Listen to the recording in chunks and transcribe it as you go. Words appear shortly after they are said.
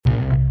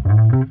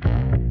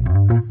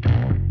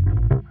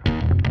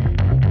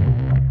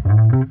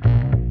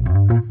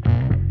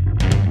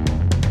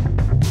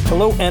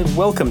Hello and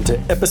welcome to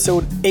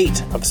episode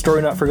 8 of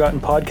Story Not Forgotten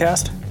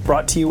podcast,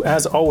 brought to you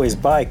as always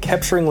by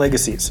Capturing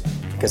Legacies.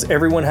 Because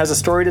everyone has a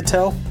story to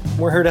tell,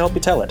 we're here to help you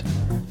tell it.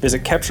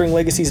 Visit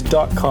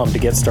capturinglegacies.com to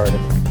get started.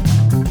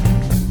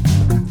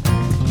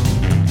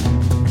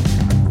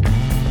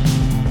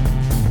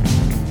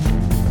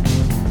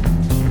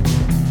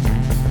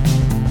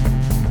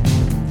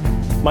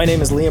 My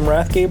name is Liam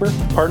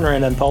Rathgaber, partner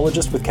and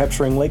anthologist with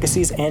Capturing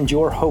Legacies and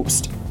your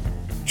host.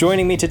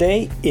 Joining me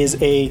today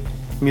is a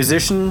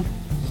musician,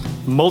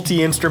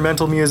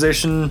 multi-instrumental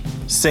musician,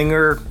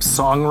 singer,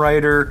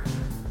 songwriter,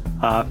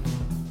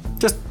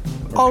 just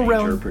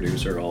all-round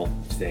producer, all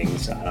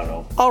things, I don't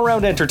know.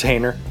 All-round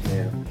entertainer.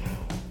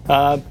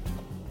 Yeah.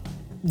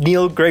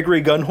 Neil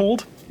Gregory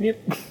Gunhold. Yep.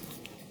 All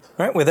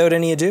right, without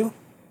any ado,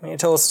 why don't you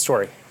tell us a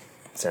story?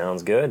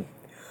 Sounds good.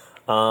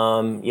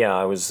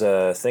 I was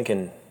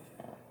thinking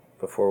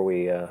before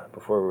we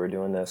were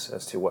doing this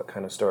as to what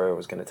kind of story I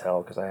was going to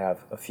tell, because I have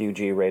a few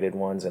G-rated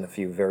ones and a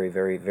few very,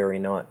 very, very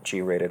not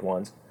G-rated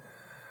ones.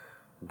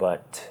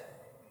 But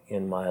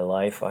in my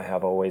life, I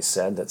have always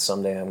said that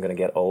someday I'm going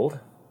to get old,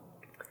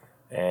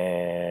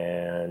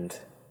 and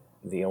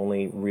the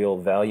only real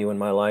value in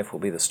my life will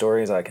be the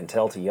stories I can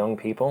tell to young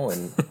people,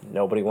 and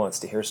nobody wants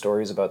to hear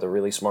stories about the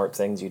really smart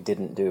things you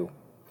didn't do.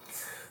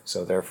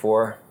 So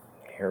therefore,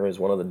 here is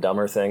one of the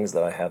dumber things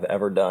that I have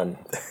ever done.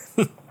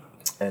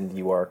 And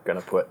you are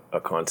going to put a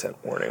content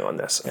warning on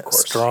this, of course.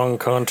 Strong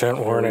content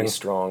warning. Very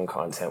strong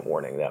content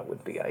warning. That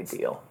would be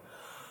ideal.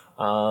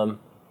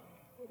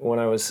 When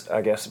I was,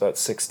 I guess, about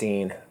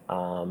 16,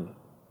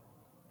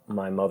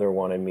 my mother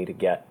wanted me to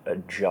get a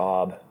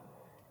job.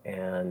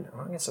 And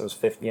I guess I was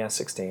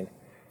 16.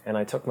 And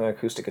I took my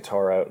acoustic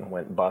guitar out and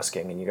went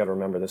busking. And you got to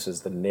remember, this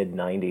is the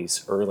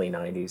mid-90s, early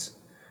 90s,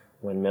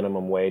 when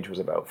minimum wage was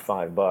about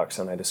 $5,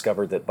 and I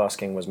discovered that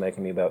busking was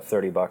making me about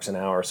 $30 an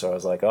hour, so I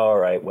was like, all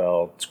right,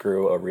 well,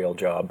 screw a real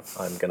job,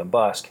 I'm gonna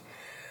busk.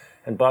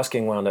 And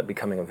busking wound up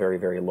becoming a very,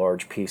 very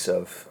large piece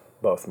of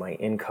both my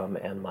income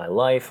and my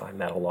life. I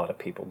met a lot of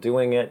people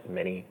doing it,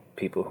 many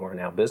people who are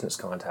now business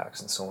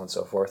contacts and so on and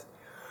so forth.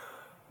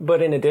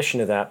 But in addition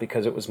to that,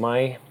 because it was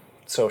my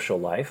social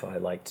life, I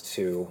liked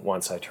to,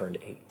 once I turned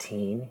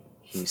 18,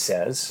 he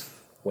says,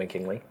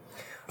 winkingly,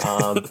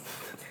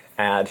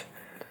 add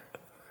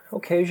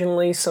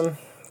occasionally some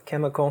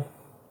chemical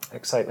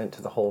excitement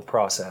to the whole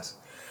process.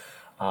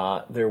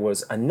 There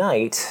was a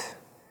night,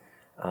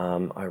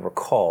 I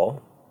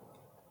recall,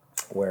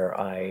 where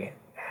I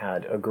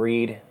had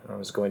agreed I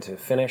was going to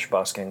finish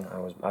busking.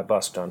 I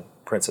busked on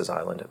Prince's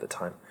Island at the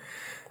time,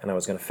 and I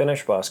was going to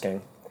finish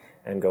busking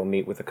and go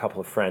meet with a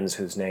couple of friends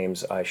whose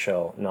names I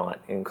shall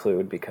not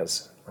include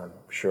because I'm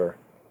sure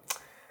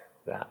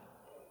that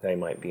they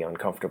might be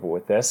uncomfortable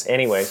with this.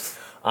 Anyways,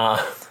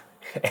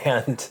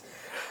 and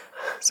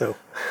so,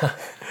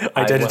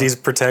 identity's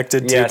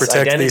protected to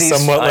protect the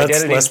somewhat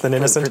less than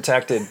innocent?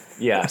 Protected,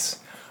 yes.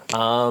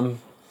 I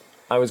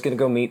was going to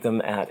go meet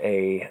them at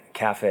a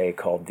cafe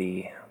called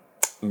the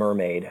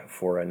Mermaid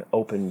for an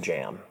open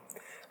jam.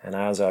 And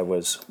as I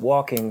was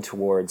walking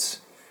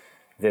towards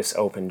this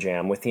open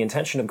jam with the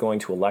intention of going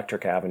to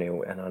Electric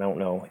Avenue, and I don't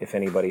know if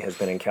anybody has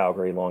been in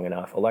Calgary long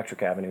enough,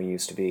 Electric Avenue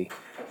used to be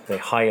the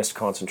highest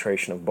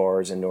concentration of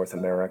bars in North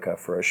America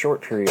for a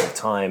short period of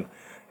time.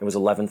 It was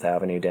 11th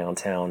Avenue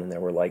downtown, and there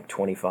were like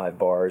 25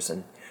 bars, and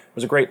it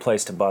was a great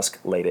place to busk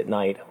late at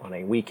night on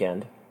a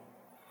weekend.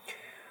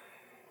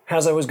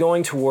 As I was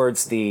going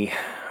towards the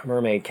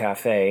Mermaid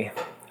Cafe,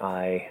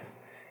 I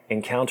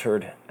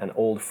encountered an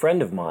old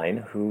friend of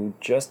mine who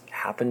just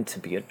happened to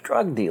be a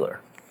drug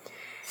dealer.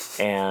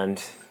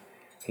 And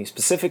he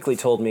specifically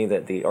told me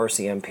that the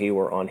RCMP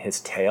were on his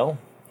tail,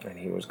 and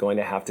he was going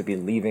to have to be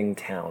leaving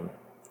town,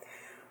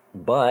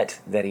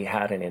 but that he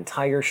had an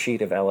entire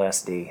sheet of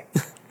LSD.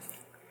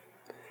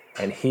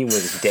 And he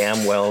was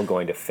damn well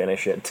going to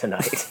finish it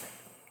tonight.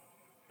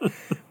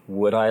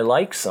 Would I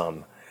like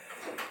some?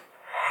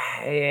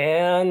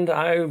 And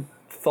I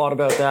thought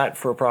about that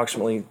for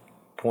approximately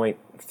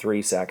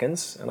 0.3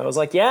 seconds, and I was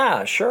like,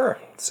 yeah, sure.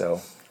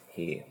 So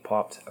he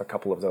popped a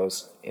couple of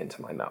those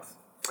into my mouth.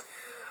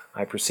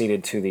 I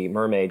proceeded to the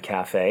Mermaid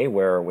Cafe,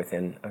 where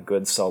within a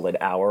good solid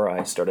hour,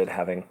 I started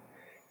having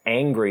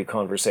angry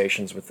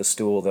conversations with the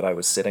stool that I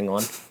was sitting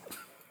on.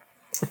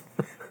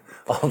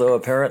 Although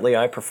apparently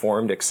I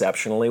performed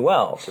exceptionally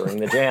well during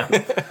the jam.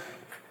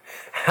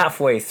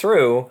 Halfway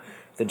through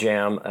the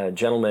jam, a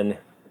gentleman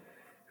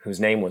whose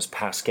name was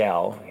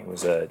Pascal, he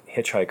was a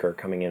hitchhiker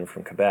coming in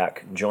from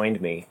Quebec,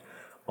 joined me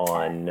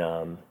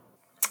on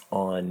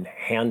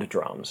hand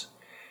drums.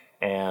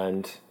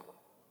 And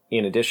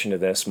in addition to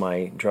this,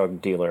 my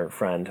drug dealer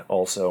friend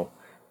also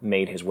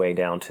made his way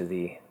down to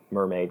the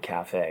Mermaid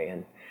Cafe.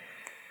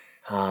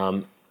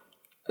 And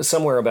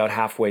somewhere about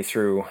halfway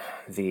through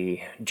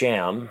the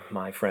jam,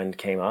 my friend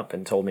came up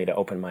and told me to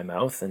open my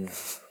mouth and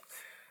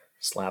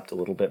slapped a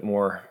little bit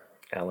more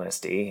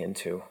LSD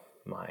into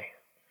my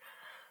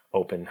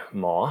open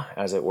maw,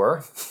 as it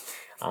were.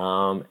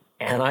 And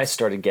I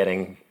started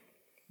getting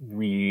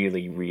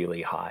really,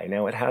 really high.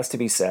 Now, it has to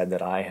be said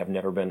that I have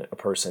never been a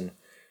person,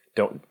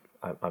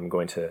 I'm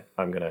going to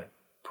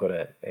put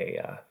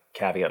a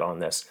caveat on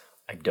this.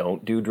 I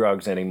don't do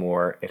drugs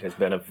anymore. It has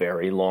been a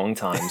very long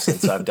time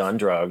since I've done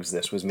drugs.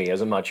 This was me as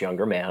a much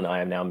younger man.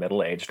 I am now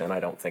middle-aged, and I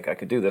don't think I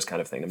could do this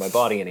kind of thing to my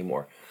body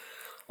anymore.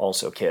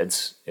 Also,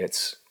 kids,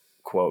 it's,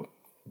 quote,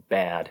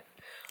 bad,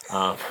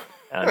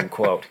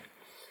 unquote.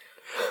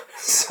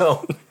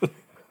 So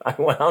I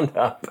wound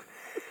up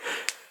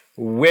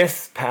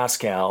with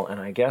Pascal, and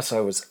I guess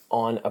I was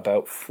on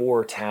about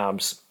 4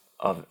 tabs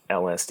of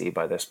LSD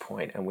by this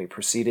point, and we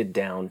proceeded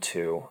down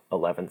to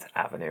 11th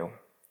Avenue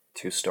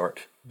to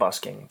start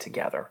busking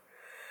together.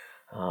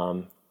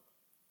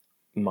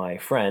 My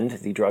friend,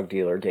 the drug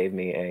dealer, gave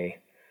me a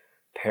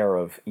pair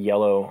of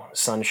yellow,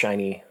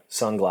 sunshiny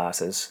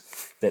sunglasses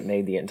that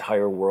made the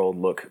entire world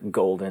look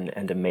golden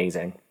and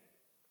amazing,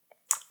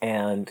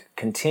 and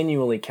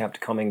continually kept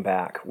coming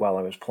back while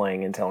I was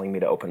playing and telling me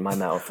to open my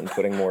mouth and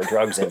putting more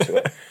drugs into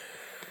it.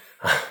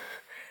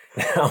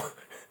 Now,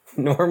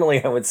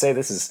 normally I would say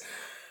this is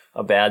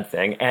a bad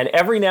thing, and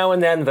every now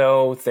and then,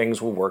 though,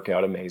 things will work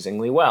out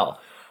amazingly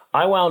well.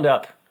 I wound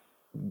up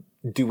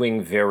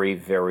doing very,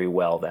 very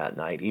well that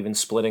night. Even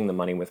splitting the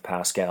money with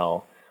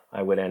Pascal,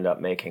 I would end up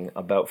making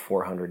about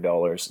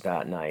 $400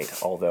 that night,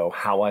 although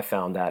how I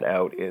found that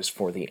out is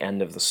for the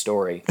end of the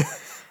story.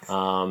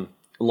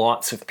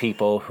 Lots of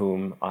people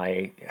whom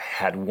I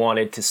had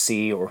wanted to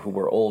see, or who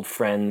were old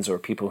friends, or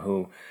people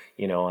who,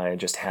 I had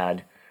just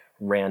had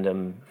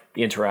random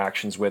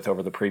interactions with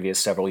over the previous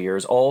several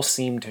years, all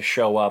seemed to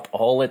show up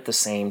all at the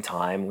same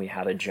time. We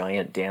had a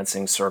giant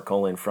dancing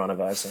circle in front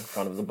of us, in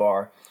front of the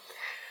bar.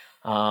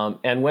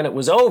 And when it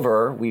was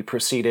over, we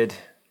proceeded,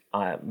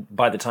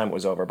 by the time it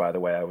was over, by the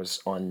way, I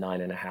was on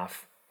 9.5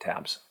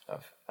 tabs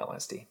of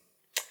LSD.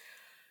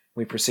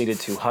 We proceeded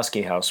to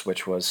Husky House,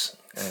 which was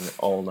an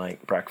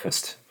all-night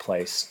breakfast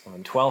place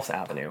on 12th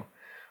Avenue,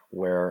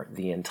 where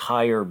the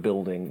entire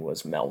building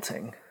was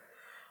melting.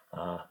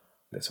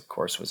 This, of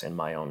course, was in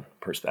my own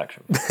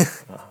perspective.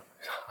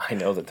 I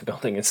know that the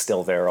building is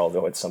still there,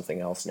 although it's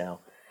something else now.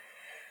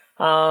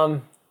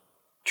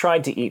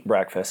 Tried to eat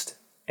breakfast,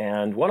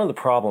 and one of the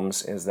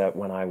problems is that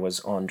when I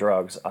was on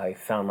drugs, I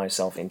found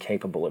myself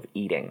incapable of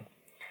eating.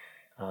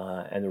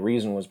 And the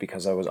reason was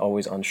because I was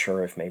always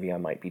unsure if maybe I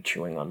might be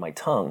chewing on my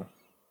tongue.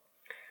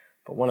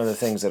 But one of the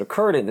things that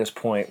occurred at this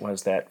point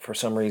was that for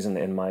some reason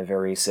in my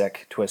very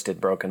sick, twisted,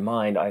 broken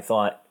mind, I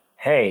thought,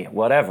 hey,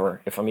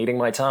 whatever, if I'm eating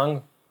my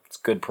tongue, it's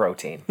good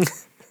protein.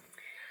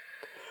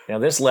 Now,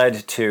 this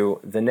led to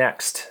the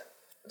next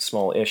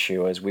small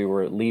issue. As we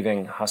were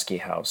leaving Husky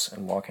House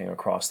and walking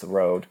across the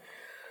road,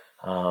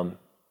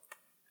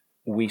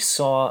 we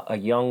saw a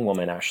young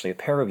woman, actually a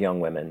pair of young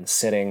women,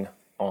 sitting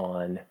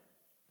on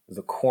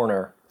the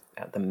corner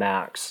at the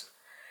Max.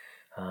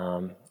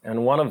 And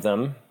one of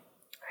them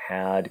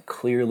had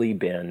clearly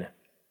been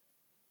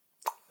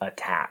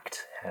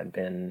attacked, had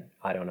been,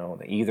 I don't know,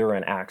 either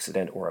an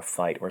accident or a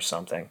fight or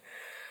something.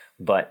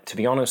 But to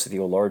be honest with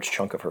you, a large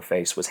chunk of her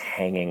face was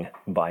hanging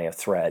by a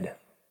thread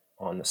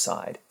on the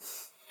side.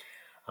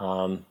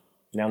 Now,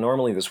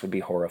 normally this would be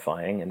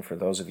horrifying, and for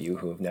those of you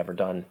who have never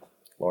done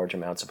large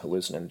amounts of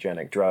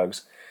hallucinogenic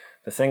drugs,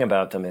 the thing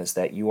about them is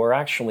that you are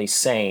actually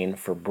sane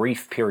for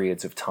brief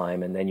periods of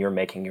time, and then you're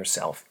making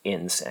yourself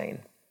insane.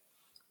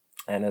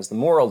 And as the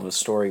moral of the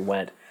story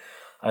went,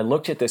 I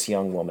looked at this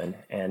young woman,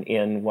 and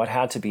in what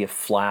had to be a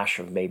flash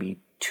of maybe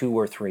 2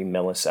 or 3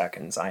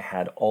 milliseconds, I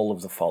had all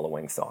of the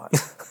following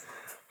thoughts.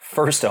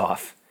 First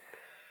off,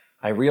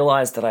 I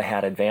realized that I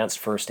had advanced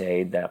first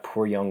aid. That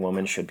poor young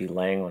woman should be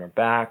laying on her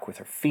back with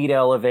her feet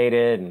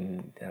elevated,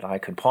 and that I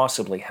could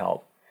possibly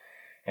help.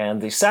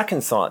 And the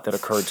second thought that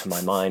occurred to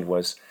my mind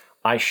was,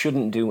 I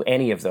shouldn't do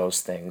any of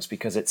those things,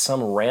 because at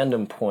some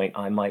random point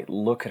I might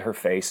look at her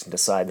face and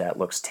decide that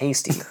looks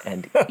tasty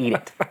and eat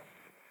it.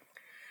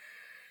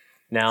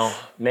 Now,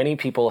 many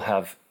people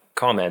have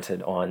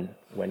commented on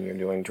when you're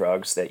doing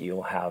drugs that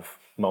you'll have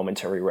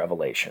momentary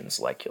revelations,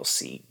 like you'll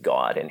see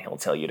God and he'll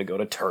tell you to go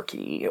to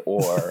Turkey,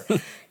 or,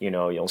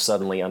 you'll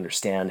suddenly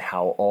understand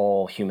how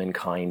all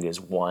humankind is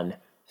one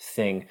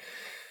thing.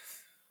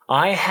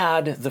 I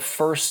had the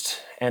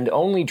first and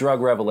only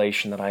drug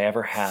revelation that I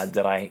ever had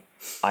that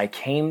I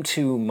came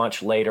to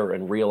much later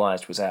and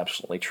realized was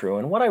absolutely true.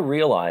 And what I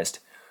realized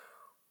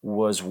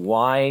was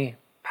why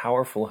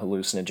powerful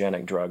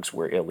hallucinogenic drugs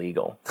were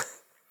illegal.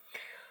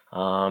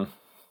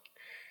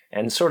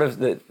 And sort of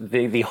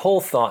the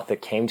whole thought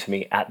that came to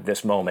me at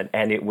this moment,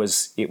 and it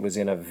was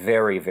in a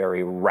very,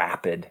 very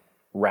rapid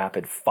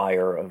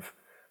fire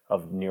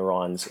of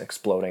neurons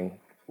exploding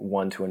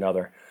one to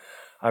another.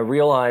 I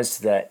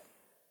realized that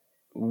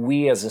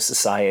we as a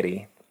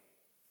society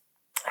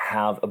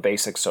have a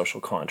basic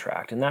social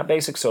contract, and that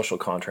basic social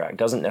contract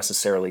doesn't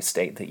necessarily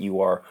state that you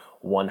are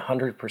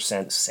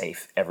 100%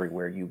 safe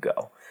everywhere you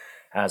go.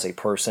 As a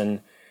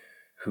person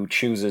who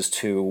chooses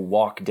to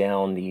walk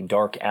down the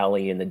dark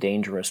alley in the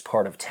dangerous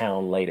part of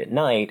town late at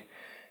night,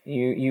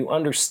 you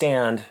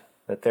understand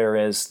that there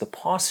is the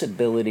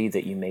possibility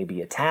that you may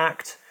be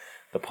attacked,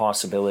 the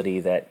possibility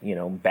that,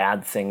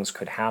 bad things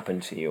could happen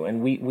to you.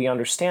 And we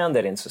understand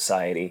that in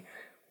society,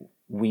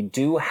 we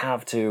do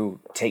have to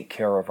take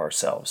care of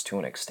ourselves to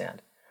an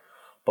extent.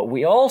 But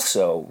we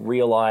also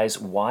realize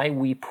why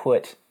we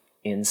put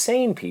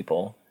insane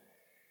people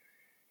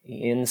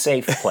in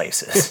safe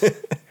places.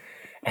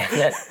 And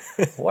that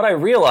what I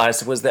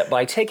realized was that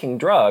by taking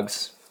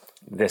drugs,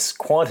 this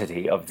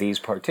quantity of these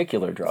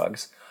particular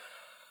drugs,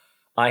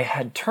 I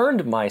had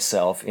turned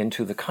myself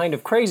into the kind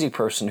of crazy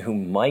person who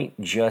might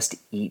just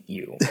eat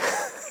you.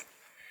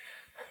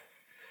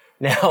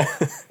 Now,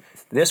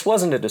 this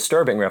wasn't a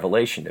disturbing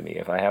revelation to me,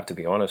 if I have to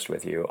be honest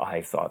with you.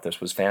 I thought this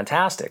was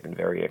fantastic and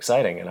very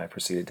exciting, and I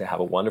proceeded to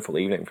have a wonderful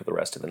evening for the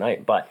rest of the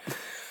night. But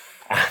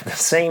at the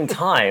same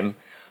time,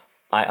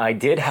 I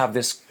did have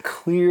this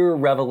clear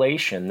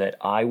revelation that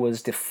I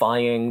was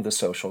defying the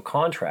social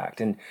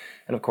contract. And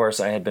of course,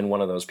 I had been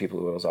one of those people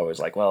who was always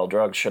like, well,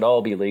 drugs should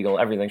all be legal,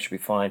 everything should be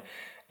fine.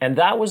 And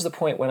that was the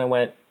point when I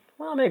went,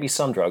 well, maybe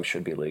some drugs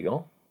should be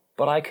legal,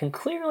 but I can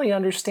clearly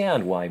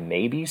understand why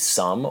maybe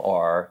some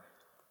are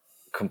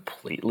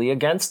completely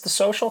against the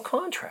social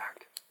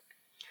contract.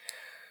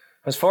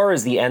 As far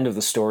as the end of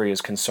the story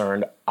is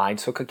concerned, I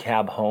took a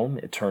cab home.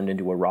 It turned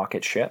into a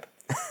rocket ship.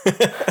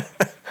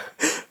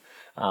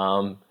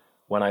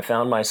 When I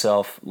found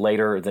myself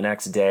later the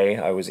next day,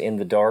 I was in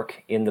the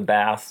dark, in the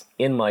bath,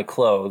 in my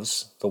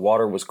clothes. The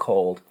water was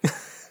cold.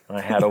 And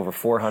I had over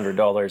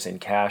 $400 in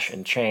cash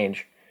and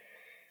change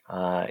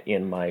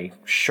in my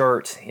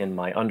shirt, in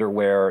my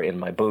underwear, in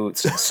my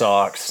boots and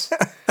socks.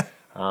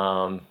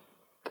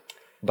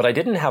 But I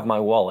didn't have my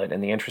wallet,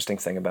 and the interesting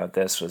thing about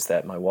this was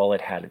that my wallet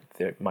had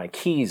my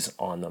keys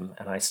on them,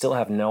 and I still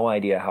have no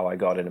idea how I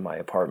got into my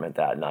apartment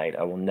that night.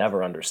 I will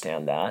never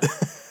understand that.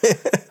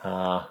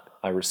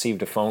 I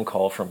received a phone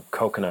call from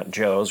Coconut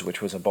Joe's,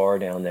 which was a bar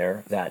down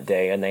there that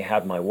day, and they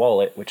had my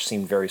wallet, which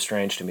seemed very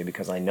strange to me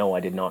because I know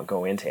I did not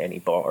go into any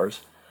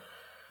bars.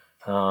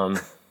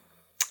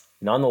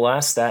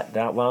 Nonetheless,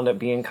 that wound up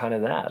being kind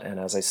of that, and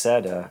as I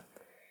said,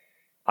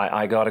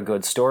 I got a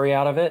good story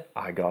out of it.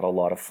 I got a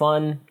lot of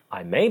fun.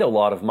 I made a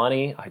lot of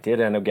money. I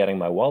did end up getting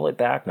my wallet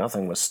back.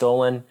 Nothing was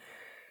stolen.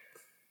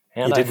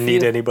 And you didn't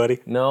need anybody?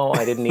 No,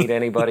 I didn't need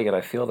anybody, and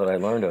I feel that I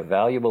learned a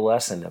valuable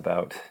lesson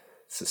about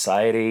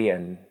society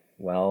and,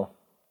 well,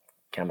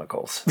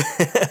 chemicals.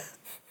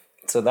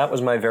 So that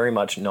was my very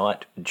much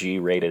not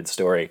G-rated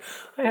story.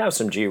 I have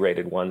some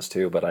G-rated ones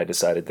too, but I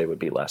decided they would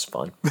be less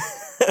fun.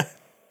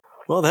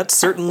 Well, that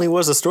certainly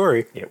was a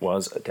story. It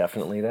was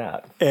definitely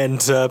that.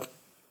 And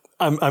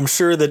I'm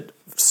sure that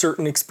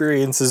certain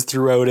experiences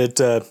throughout it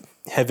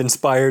have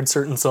inspired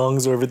certain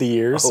songs over the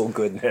years. Oh,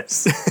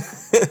 goodness.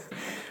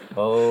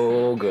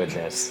 Oh,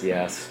 goodness.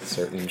 Yes,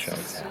 certain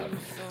chunks have.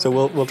 So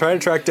we'll try to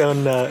track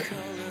down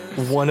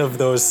one of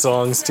those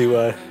songs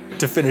to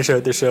finish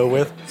out the show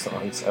with.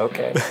 Songs,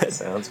 okay.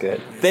 Sounds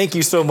good. Thank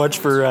you so much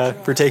for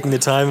taking the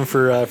time and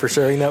for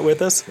sharing that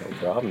with us. No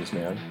problems,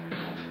 man.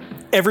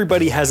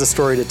 Everybody has a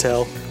story to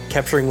tell.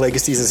 Capturing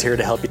Legacies is here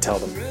to help you tell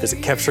them.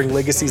 Visit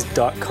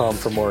capturinglegacies.com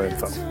for more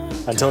info.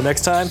 Until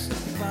next time,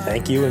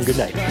 thank you and good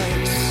night.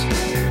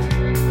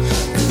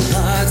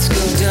 Lights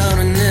go down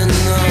and in the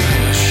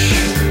hush,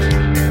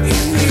 you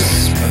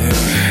whisper.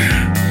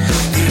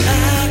 The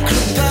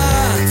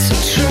acrobats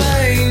are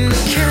trained to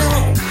kill.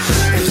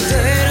 If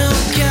they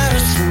don't get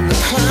us from the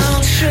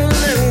clouds,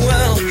 surely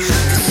well.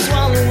 They're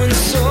swallowing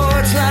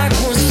swords like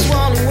we're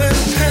swallowing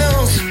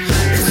pills.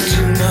 It's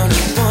too much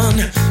fun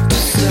to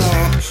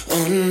stop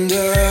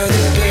under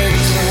the big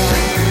top.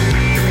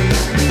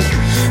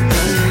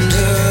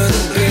 Under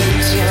the big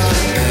top,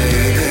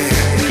 baby.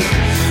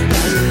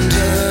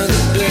 Under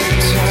the big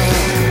top.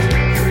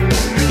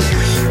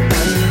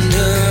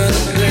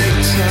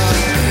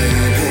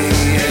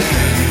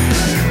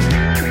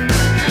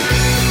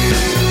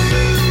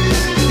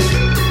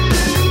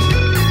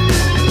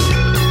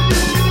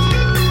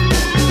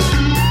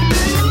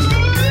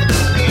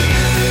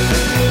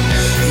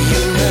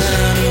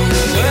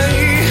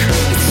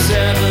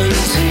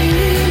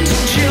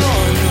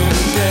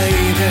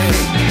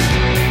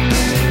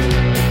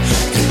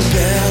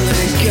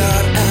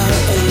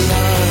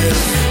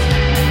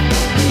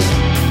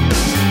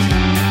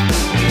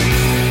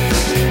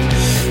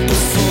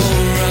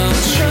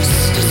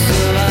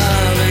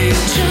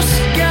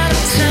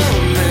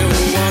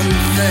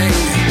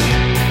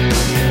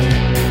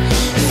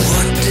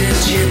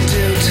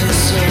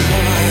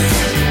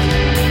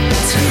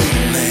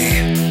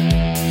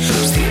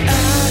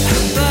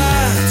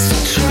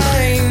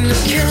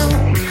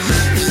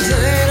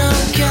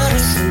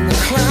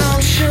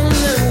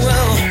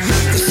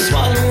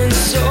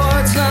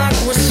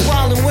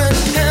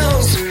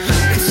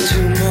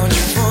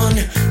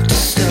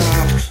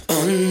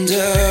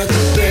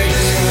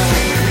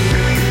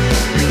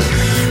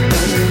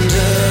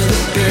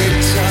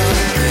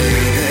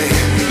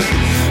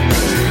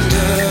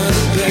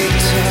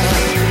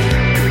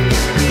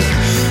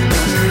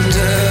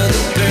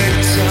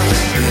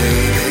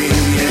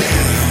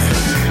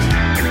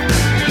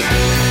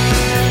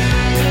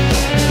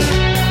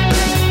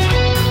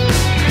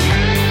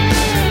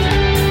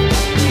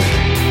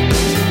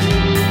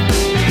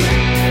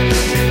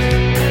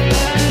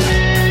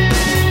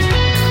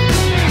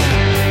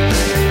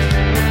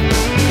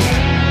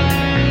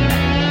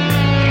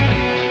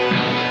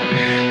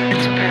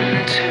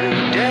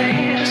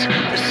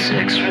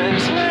 6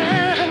 rings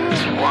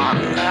left,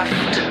 one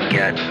left to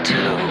get to.